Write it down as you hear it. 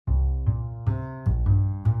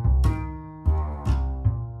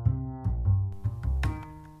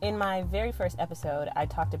In my very first episode, I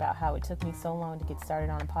talked about how it took me so long to get started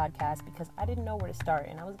on a podcast because I didn't know where to start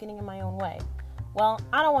and I was getting in my own way. Well,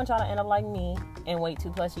 I don't want y'all to end up like me and wait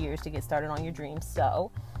 2+ years to get started on your dreams.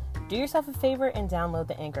 So do yourself a favor and download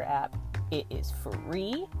the Anchor app. It is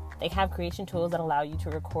free. They have creation tools that allow you to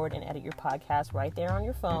record and edit your podcast right there on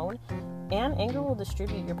your phone. And Anchor will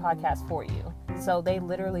distribute your podcast for you. So they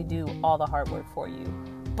literally do all the hard work for you.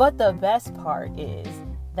 But the best part is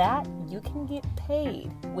that you can get paid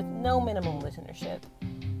with no minimum listenership.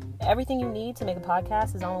 Everything you need to make a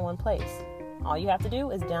podcast is all in one place. All you have to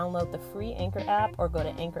do is download the free Anchor app or go to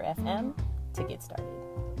Anchor FM to get started.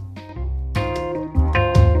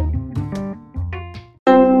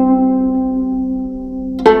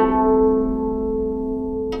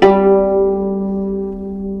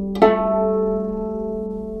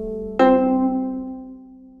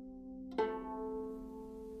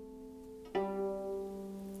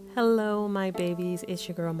 Hello, my babies. It's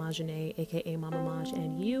your girl Majane, aka Mama Maj,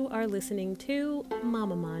 and you are listening to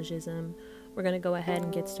Mama Majism. We're going to go ahead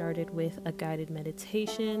and get started with a guided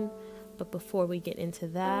meditation. But before we get into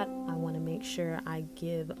that, I want to make sure I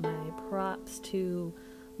give my props to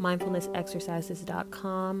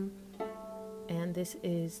mindfulnessexercises.com. And this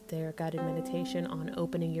is their guided meditation on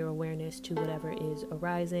opening your awareness to whatever is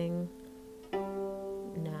arising.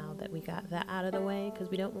 Now that we got that out of the way,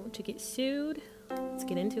 because we don't want to get sued, let's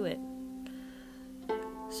get into it.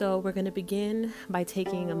 So we're going to begin by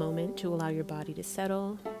taking a moment to allow your body to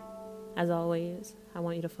settle. As always, I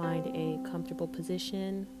want you to find a comfortable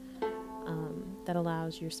position that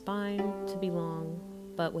allows your spine to be long,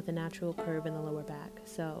 but with a natural curve in the lower back.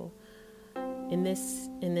 So in this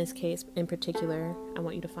case in particular, I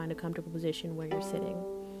want you to find a comfortable position where you're sitting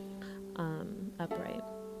upright.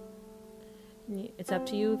 It's up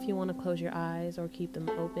to you if you want to close your eyes or keep them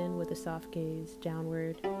open with a soft gaze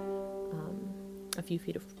downward, a few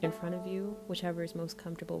feet in front of you, whichever is most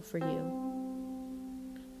comfortable for you.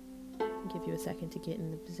 I'll give you a second to get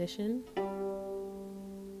in the position.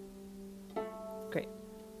 Great.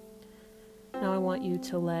 Now I want you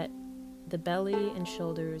to let the belly and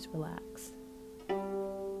shoulders relax.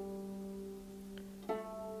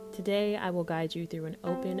 Today I will guide you through an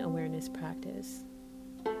open awareness practice.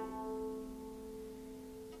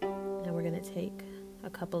 We're going to take a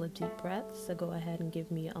couple of deep breaths, so go ahead and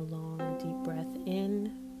give me a long deep breath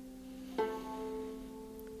in,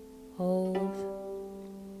 hold,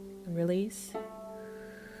 and release.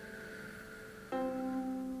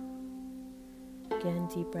 Again,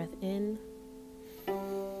 deep breath in,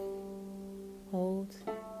 hold,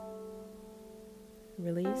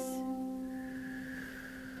 release.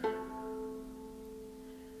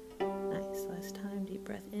 Nice, last time, deep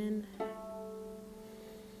breath in,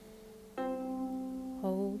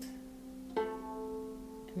 hold,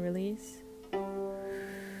 and release.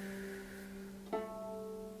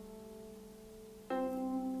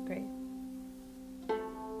 Great.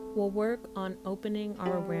 We'll work on opening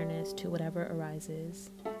our awareness to whatever arises.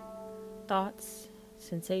 Thoughts,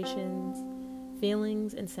 sensations,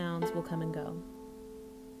 feelings, and sounds will come and go.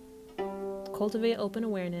 Cultivate open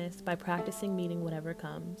awareness by practicing meeting whatever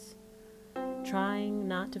comes. Trying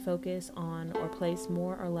not to focus on or place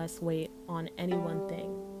more or less weight on any one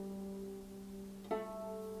thing.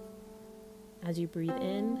 As you breathe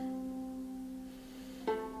in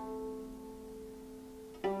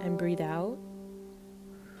and breathe out,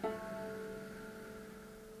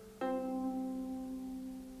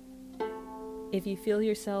 if you feel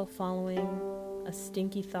yourself following a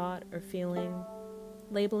stinky thought or feeling,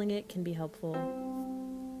 labeling it can be helpful.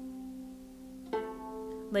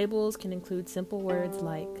 Labels can include simple words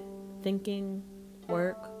like thinking,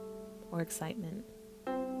 work, or excitement,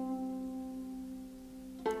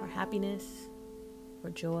 or happiness, or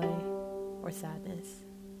joy, or sadness.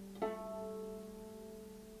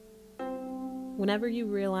 Whenever you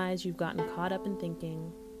realize you've gotten caught up in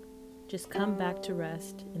thinking, just come back to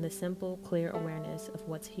rest in the simple, clear awareness of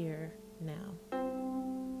what's here now.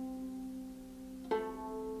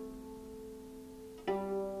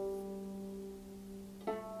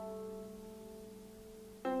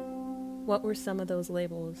 What were some of those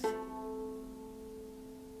labels?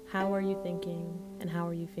 How are you thinking and how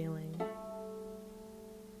are you feeling?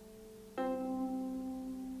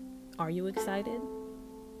 Are you excited?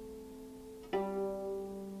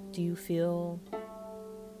 Do you feel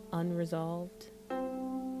unresolved,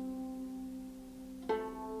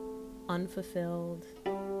 unfulfilled,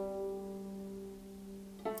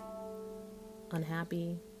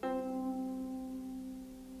 unhappy?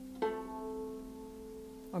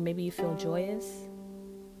 Or maybe you feel joyous,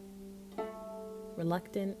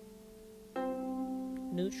 reluctant,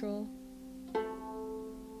 neutral,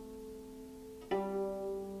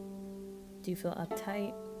 Do you feel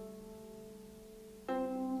uptight,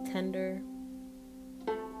 tender?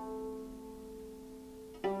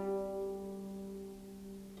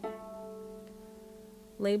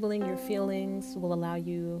 Labeling your feelings will allow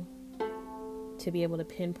you to be able to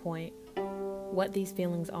pinpoint what these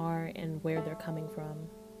feelings are and where they're coming from.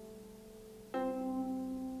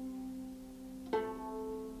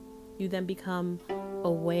 You then become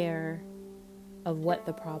aware of what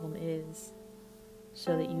the problem is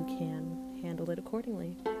so that you can handle it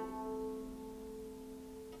accordingly.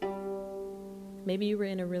 Maybe you were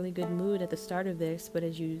in a really good mood at the start of this, but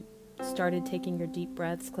as you started taking your deep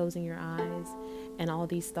breaths, closing your eyes, and all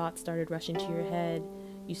these thoughts started rushing to your head,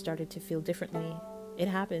 you started to feel differently. It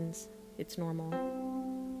happens. It's normal.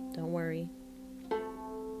 Don't worry.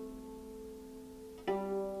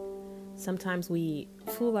 Sometimes we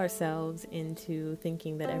fool ourselves into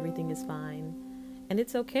thinking that everything is fine. And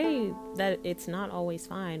it's okay that it's not always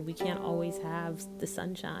fine. We can't always have the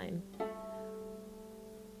sunshine.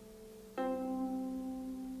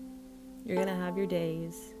 You're going to have your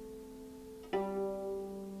days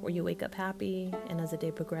where you wake up happy, and as the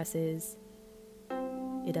day progresses,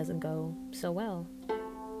 it doesn't go so well.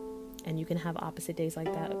 And you can have opposite days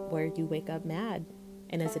like that where you wake up mad,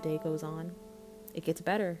 and as the day goes on, it gets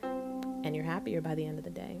better, and you're happier by the end of the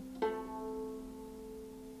day.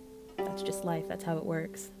 That's just life. That's how it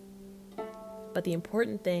works. But the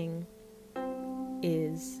important thing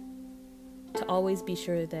is to always be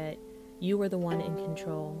sure that you are the one in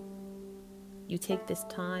control. You take this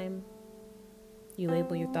time, you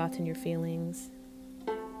label your thoughts and your feelings,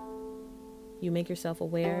 you make yourself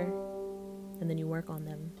aware, and then you work on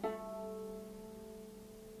them.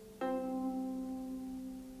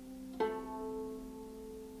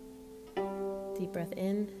 Deep breath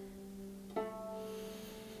in.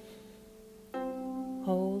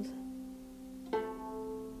 Hold.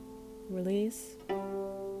 Release.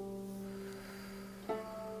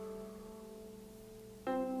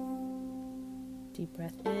 Deep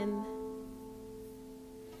breath in.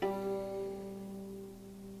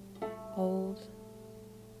 Hold.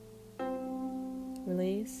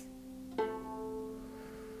 Release.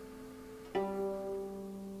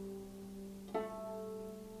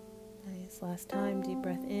 Nice. Last time. Deep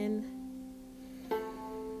breath in.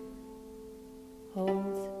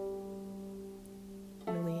 Hold.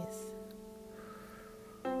 Release.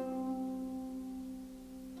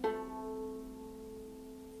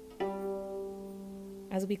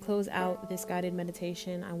 As we close out this guided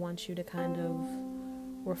meditation, I want you to kind of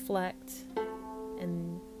reflect.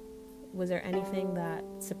 And was there anything that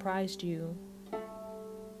surprised you?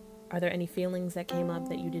 Are there any feelings that came up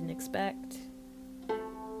that you didn't expect?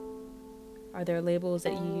 Are there labels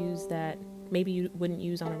that you use that maybe you wouldn't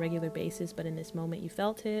use on a regular basis, but in this moment you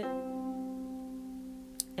felt it?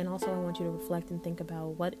 And also I want you to reflect and think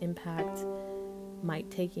about what impact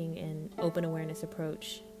might taking an open awareness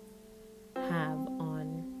approach have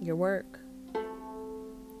on your work?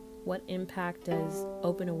 What impact does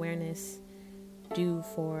open awareness do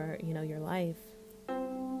for, your life?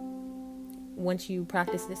 Once you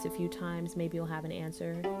practice this a few times, maybe you'll have an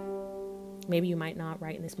answer. Maybe you might not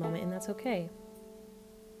right in this moment, and that's okay.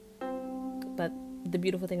 But the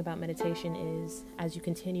beautiful thing about meditation is as you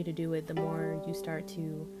continue to do it, the more you start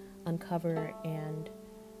to uncover and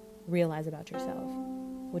realize about yourself,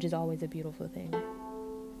 which is always a beautiful thing.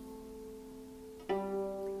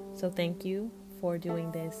 So thank you for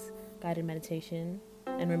doing this guided meditation.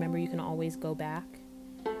 And remember, you can always go back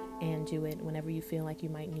and do it whenever you feel like you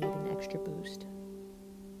might need an extra boost.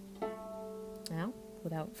 Now,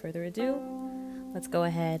 without further ado, let's go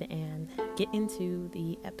ahead and get into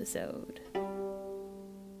the episode.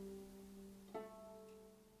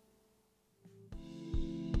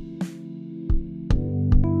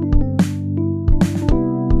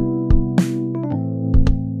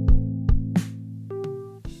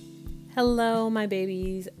 Hello, my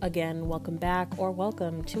babies. Again, welcome back or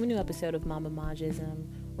welcome to a new episode of Mama Majism.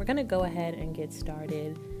 We're going to go ahead and get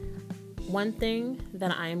started. One thing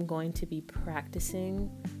that I am going to be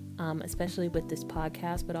practicing, especially with this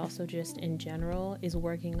podcast, but also just in general, is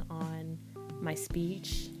working on my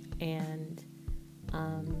speech. And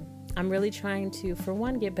I'm really trying to, for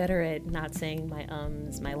one, get better at not saying my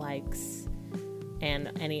ums, my likes,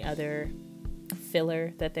 and any other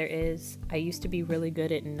filler that there is. I used to be really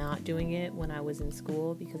good at not doing it when I was in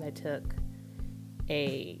school because I took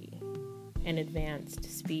an advanced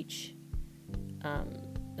speech, I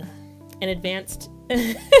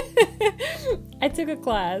took a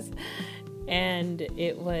class, and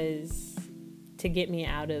it was to get me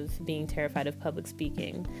out of being terrified of public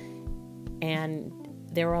speaking. And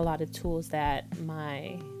there were a lot of tools that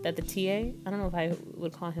the TA, I don't know if I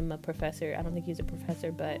would call him a professor. I don't think he's a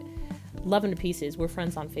professor, but love him to pieces. We're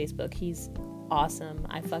friends on Facebook. He's awesome.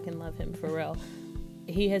 I fucking love him for real.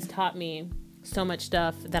 He has taught me so much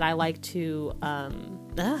stuff that I like to,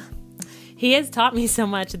 he has taught me so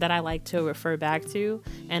much that I like to refer back to,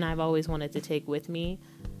 and I've always wanted to take with me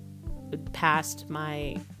past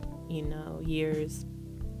my, years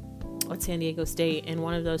at San Diego State. And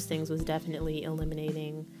one of those things was definitely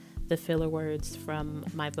eliminating the filler words from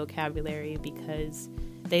my vocabulary, because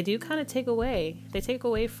they do kind of take away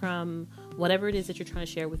from whatever it is that you're trying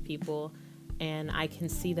to share with people. And I can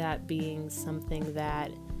see that being something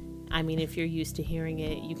that, if you're used to hearing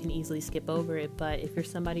it, you can easily skip over it. But if you're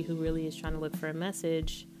somebody who really is trying to look for a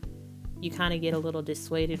message, you kind of get a little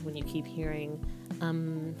dissuaded when you keep hearing,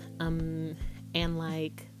 and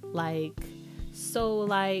so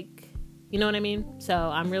you know what I mean? So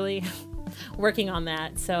I'm really working on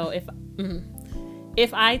that. So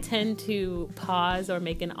if I tend to pause or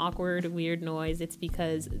make an awkward, weird noise, it's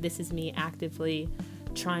because this is me actively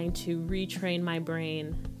trying to retrain my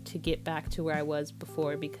brain to get back to where I was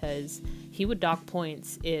before, because he would dock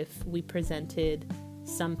points if we presented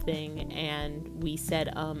something and we said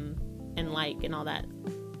and and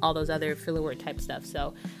all those other filler word type stuff.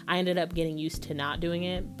 So I ended up getting used to not doing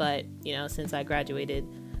it, but since I graduated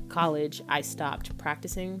college, I stopped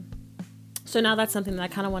practicing. So now that's something that I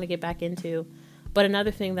kind of want to get back into. But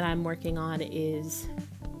another thing that I'm working on is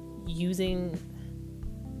using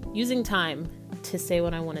time to say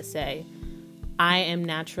what I want to say. I am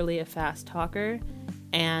naturally a fast talker,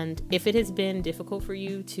 and if it has been difficult for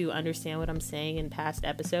you to understand what I'm saying in past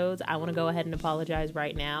episodes, I want to go ahead and apologize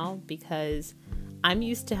right now, because I'm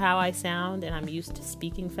used to how I sound and I'm used to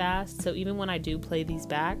speaking fast. So even when I do play these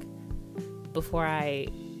back before I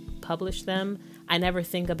publish them, I never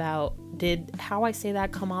think about, did how I say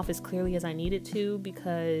that come off as clearly as I need it to?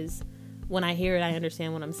 Because when I hear it, I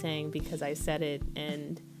understand what I'm saying because I said it,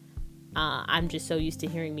 and I'm just so used to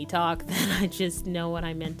hearing me talk that I just know what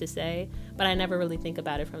I meant to say. But I never really think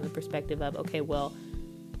about it from the perspective of, okay, well,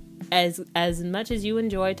 as much as you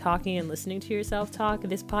enjoy talking and listening to yourself talk,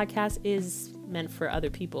 this podcast is meant for other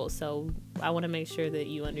people. So I want to make sure that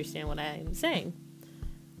you understand what I'm saying.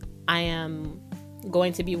 I am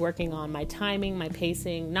going to be working on my timing, my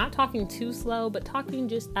pacing, not talking too slow, but talking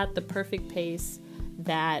just at the perfect pace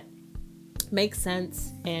that makes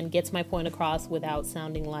sense and gets my point across without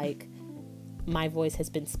sounding like my voice has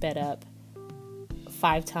been sped up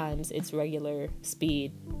 5 times its regular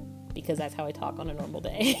speed, because that's how I talk on a normal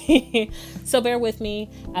day. So bear with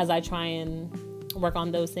me as I try and work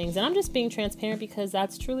on those things. And I'm just being transparent because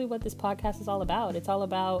that's truly what this podcast is all about. It's all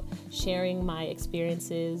about sharing my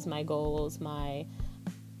experiences, my goals,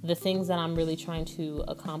 the things that I'm really trying to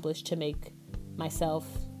accomplish to make myself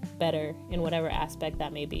better in whatever aspect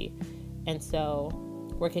that may be. And so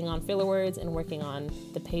working on filler words and working on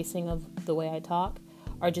the pacing of the way I talk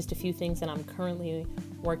are just a few things that I'm currently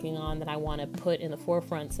working on that I want to put in the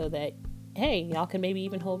forefront, so that, hey, y'all can maybe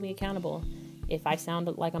even hold me accountable. If I sound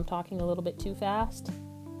like I'm talking a little bit too fast,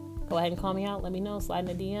 go ahead and call me out. Let me know. Slide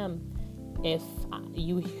in a DM. If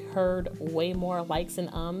you heard way more likes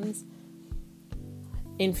and ums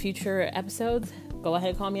in future episodes, go ahead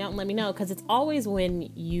and call me out and let me know, because it's always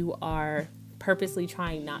when you are purposely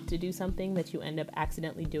trying not to do something that you end up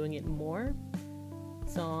accidentally doing it more.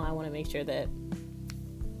 So I want to make sure that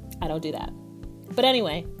I don't do that. But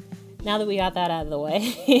anyway, now that we got that out of the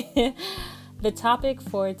way, the topic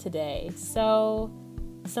for today. So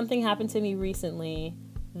something happened to me recently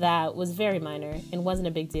that was very minor and wasn't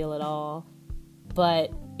a big deal at all.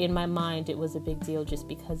 But in my mind, it was a big deal just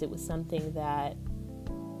because it was something that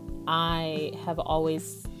I have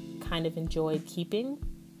always kind of enjoyed keeping.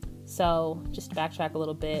 So just to backtrack a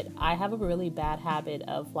little bit, I have a really bad habit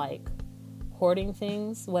of hoarding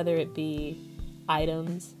things, whether it be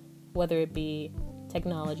items, whether it be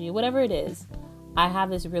technology, whatever it is. I have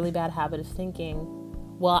this really bad habit of thinking,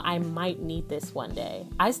 well, I might need this one day.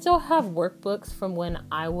 I still have workbooks from when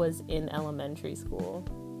I was in elementary school.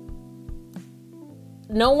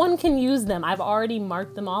 No one can use them. I've already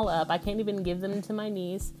marked them all up. I can't even give them to my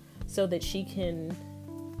niece so that she can,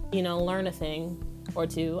 learn a thing or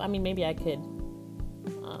two. I mean, maybe I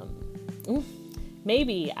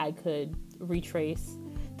could retrace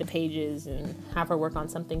the pages and have her work on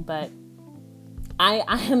something, but I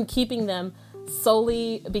am keeping them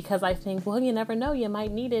solely because I think, well, you never know, you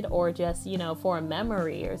might need it, or just, for a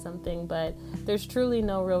memory or something. But there's truly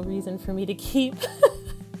no real reason for me to keep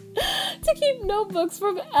notebooks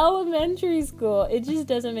from elementary school. It just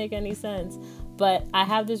doesn't make any sense. But I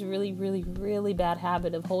have this really, really, really bad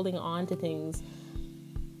habit of holding on to things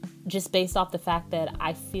just based off the fact that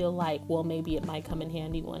I feel like, well, maybe it might come in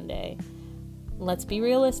handy one day. Let's be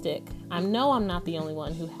realistic. I'm not the only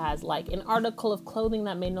one who has like an article of clothing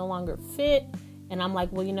that may no longer fit. And I'm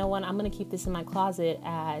like, well, you know what? I'm going to keep this in my closet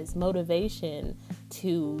as motivation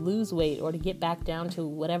to lose weight or to get back down to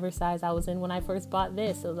whatever size I was in when I first bought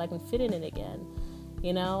this so that I can fit in it again.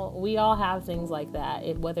 You know, we all have things like that.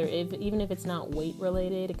 Even if it's not weight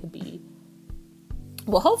related, it could be,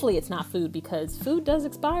 well, hopefully it's not food, because food does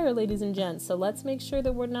expire, ladies and gents. So let's make sure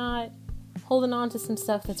that we're not holding on to some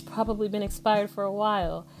stuff that's probably been expired for a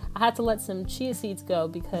while. I had to let some chia seeds go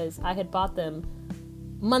because I had bought them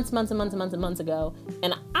months ago,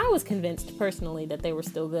 and I was convinced personally that they were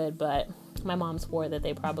still good, but my mom swore that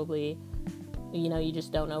they probably, you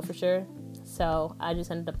just don't know for sure. So I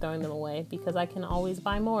just ended up throwing them away because I can always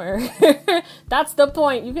buy more. That's the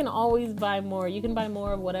point. You can always buy more. You can buy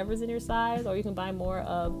more of whatever's in your size, or you can buy more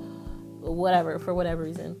of whatever for whatever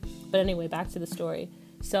reason. But anyway, back to the story.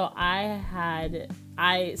 So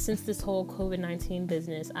since this whole COVID-19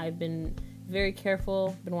 business, I've been very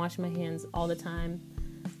careful, been washing my hands all the time.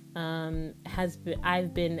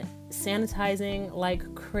 I've been sanitizing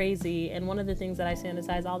like crazy. And one of the things that I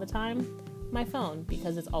sanitize all the time, my phone,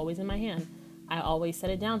 because it's always in my hand. I always set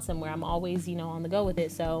it down somewhere. I'm always, on the go with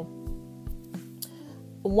it. So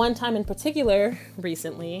one time in particular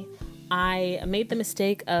recently, I made the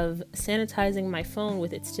mistake of sanitizing my phone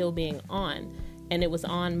with it still being on, and it was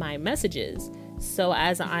on my messages. So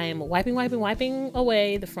as I'm wiping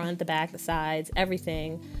away the front, the back, the sides,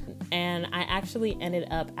 everything, and I actually ended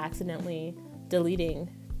up accidentally deleting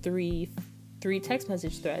three text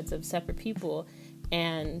message threads of separate people.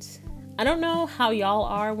 And I don't know how y'all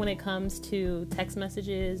are when it comes to text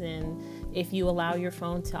messages, and if you allow your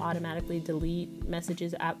phone to automatically delete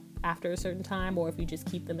messages after a certain time, or if you just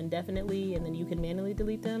keep them indefinitely and then you can manually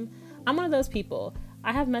delete them. I'm one of those people.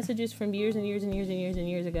 I have messages from years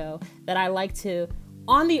ago that I like to,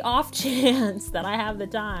 on the off chance that I have the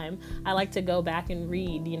time, I like to go back and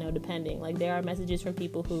read, depending. Like, there are messages from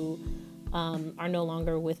people who are no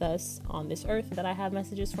longer with us on this earth that I have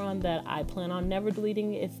messages from that I plan on never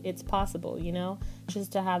deleting if it's possible,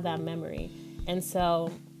 just to have that memory. And so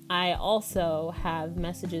I also have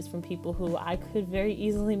messages from people who I could very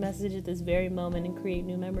easily message at this very moment and create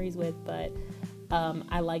new memories with, but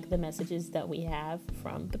I like the messages that we have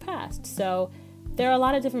from the past. So there are a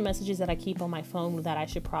lot of different messages that I keep on my phone that I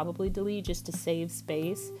should probably delete just to save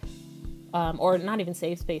space, or not even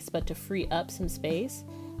save space, but to free up some space.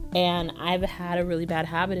 And I've had a really bad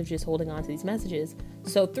habit of just holding on to these messages.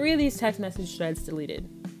 So 3 of these text message threads deleted,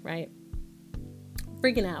 right?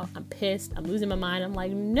 Freaking out. I'm pissed. I'm losing my mind. I'm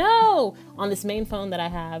like, no! On this main phone that I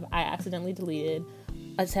have, I accidentally deleted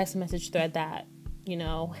a text message thread that,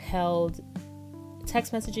 held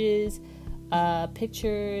text messages,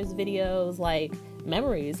 pictures, videos, like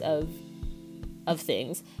memories of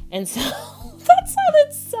things. And so that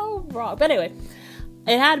sounded so wrong. But anyway,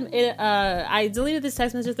 I deleted this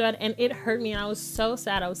text message thread, and it hurt me, and I was so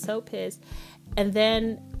sad. I was so pissed. And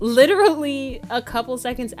then literally a couple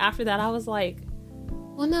seconds after that, I was like,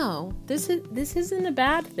 well, no, this isn't a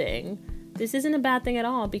bad thing. This isn't a bad thing at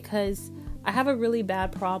all, because I have a really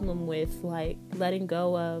bad problem with like letting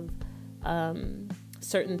go of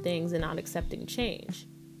certain things and not accepting change,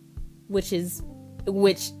 which,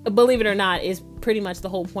 believe it or not, is pretty much the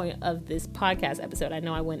whole point of this podcast episode. I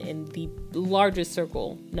know I went in the largest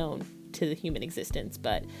circle known to the human existence,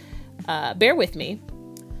 but bear with me.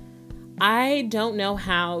 I don't know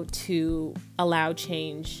how to allow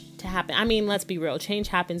change to happen. I mean, let's be real. Change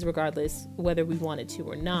happens regardless whether we want it to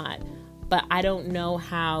or not. But I don't know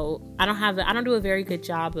how. I don't do a very good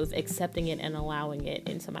job of accepting it and allowing it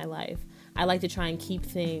into my life. I like to try and keep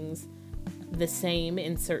things the same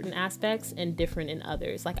in certain aspects and different in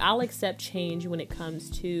others. Like, I'll accept change when it comes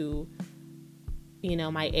to,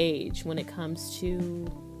 my age, when it comes to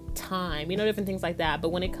time, different things like that. But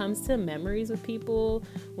when it comes to memories with people,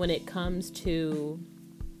 when it comes to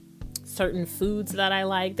certain foods that I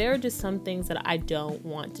like, there are just some things that I don't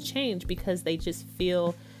want to change because they just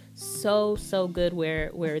feel so good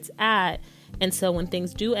where it's at. And so when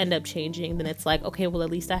things do end up changing, then it's like, okay, well, at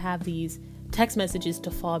least I have these text messages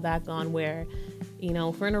to fall back on where,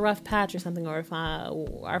 if we're in a rough patch or something, or if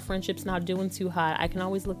our friendship's not doing too hot, I can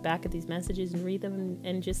always look back at these messages and read them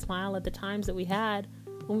and just smile at the times that we had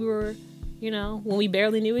when we were, when we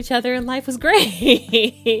barely knew each other and life was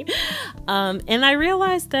great. And I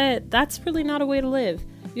realized that that's really not a way to live.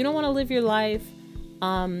 You don't want to live your life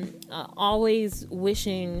always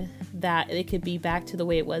wishing that it could be back to the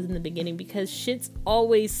way it was in the beginning, because shit's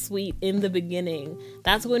always sweet in the beginning.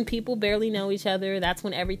 That's when people barely know each other. That's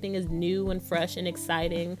when everything is new and fresh and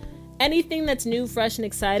exciting. Anything that's new, fresh, and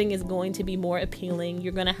exciting is going to be more appealing.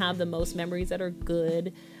 You're going to have the most memories that are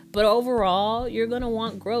good. But overall, you're going to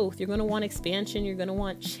want growth. You're going to want expansion. You're going to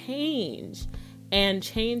want change. And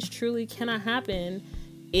change truly cannot happen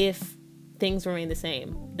if things remain the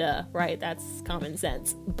same. Duh, right? That's common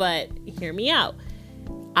sense. But hear me out.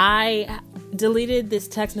 I deleted this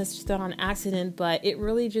text message thread on accident, but it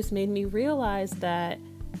really just made me realize that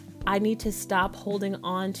I need to stop holding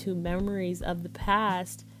on to memories of the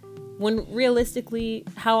past, when realistically,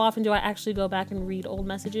 how often do I actually go back and read old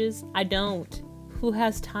messages? I don't. Who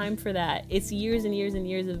has time for that? It's years and years and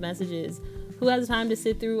years of messages. Who has time to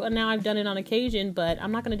sit through? And now I've done it on occasion, but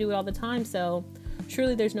I'm not going to do it all the time. So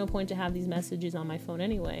truly, there's no point to have these messages on my phone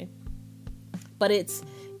anyway. But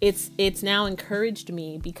it's now encouraged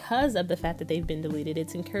me, because of the fact that they've been deleted.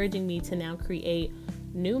 It's encouraging me to now create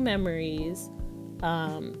new memories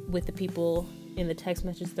with the people in the text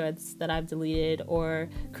message threads that I've deleted, or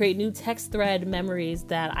create new text thread memories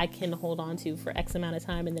that I can hold on to for X amount of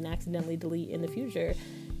time and then accidentally delete in the future.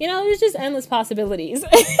 You know, there's just endless possibilities.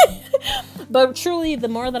 But truly, the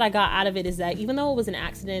more that I got out of it is that even though it was an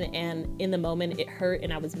accident and in the moment it hurt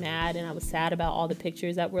and I was mad and I was sad about all the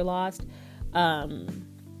pictures that were lost, I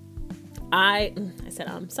said,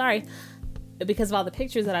 I'm sorry, because of all the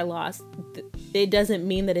pictures that I lost, it doesn't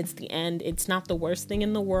mean that it's the end. It's not the worst thing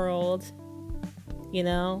in the world, you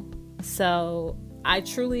know? So I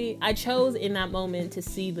chose in that moment to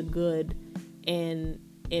see the good in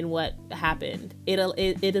what happened.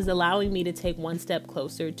 It is allowing me to take one step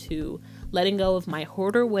closer to letting go of my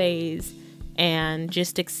hoarder ways and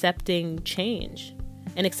just accepting change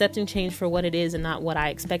for what it is and not what I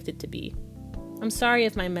expect it to be. I'm sorry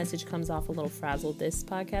if my message comes off a little frazzled this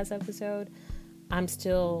podcast episode. I'm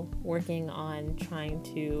still working on trying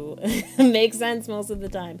to make sense most of the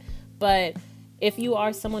time. But if you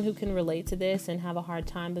are someone who can relate to this and have a hard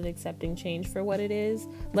time with accepting change for what it is,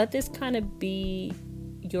 let this kind of be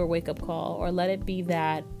your wake-up call, or let it be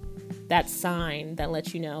that sign that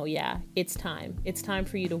lets you know, yeah, it's time. It's time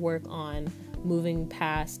for you to work on moving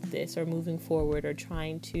past this, or moving forward, or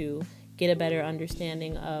trying to get a better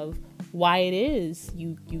understanding of why it is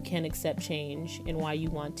you can accept change, and why you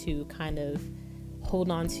want to kind of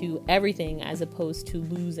hold on to everything as opposed to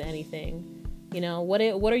lose anything. You know, what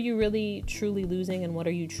are you really truly losing, and what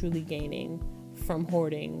are you truly gaining from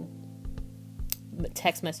hoarding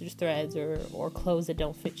text message threads or clothes that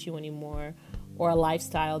don't fit you anymore, or a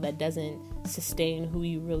lifestyle that doesn't sustain who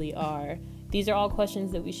you really are? These are all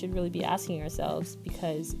questions that we should really be asking ourselves,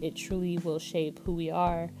 because it truly will shape who we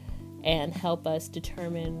are and help us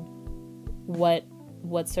determine what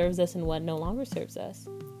serves us and what no longer serves us.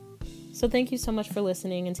 So thank you so much for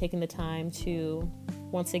listening and taking the time to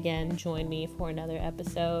once again join me for another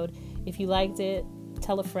episode. If you liked it,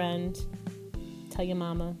 tell a friend, tell your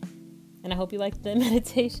mama, and I hope you liked the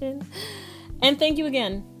meditation. And thank you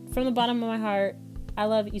again from the bottom of my heart. I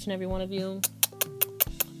love each and every one of you.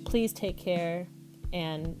 Please take care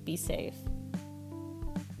and be safe.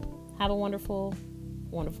 Have a wonderful,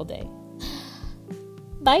 wonderful day.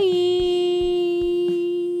 Bye.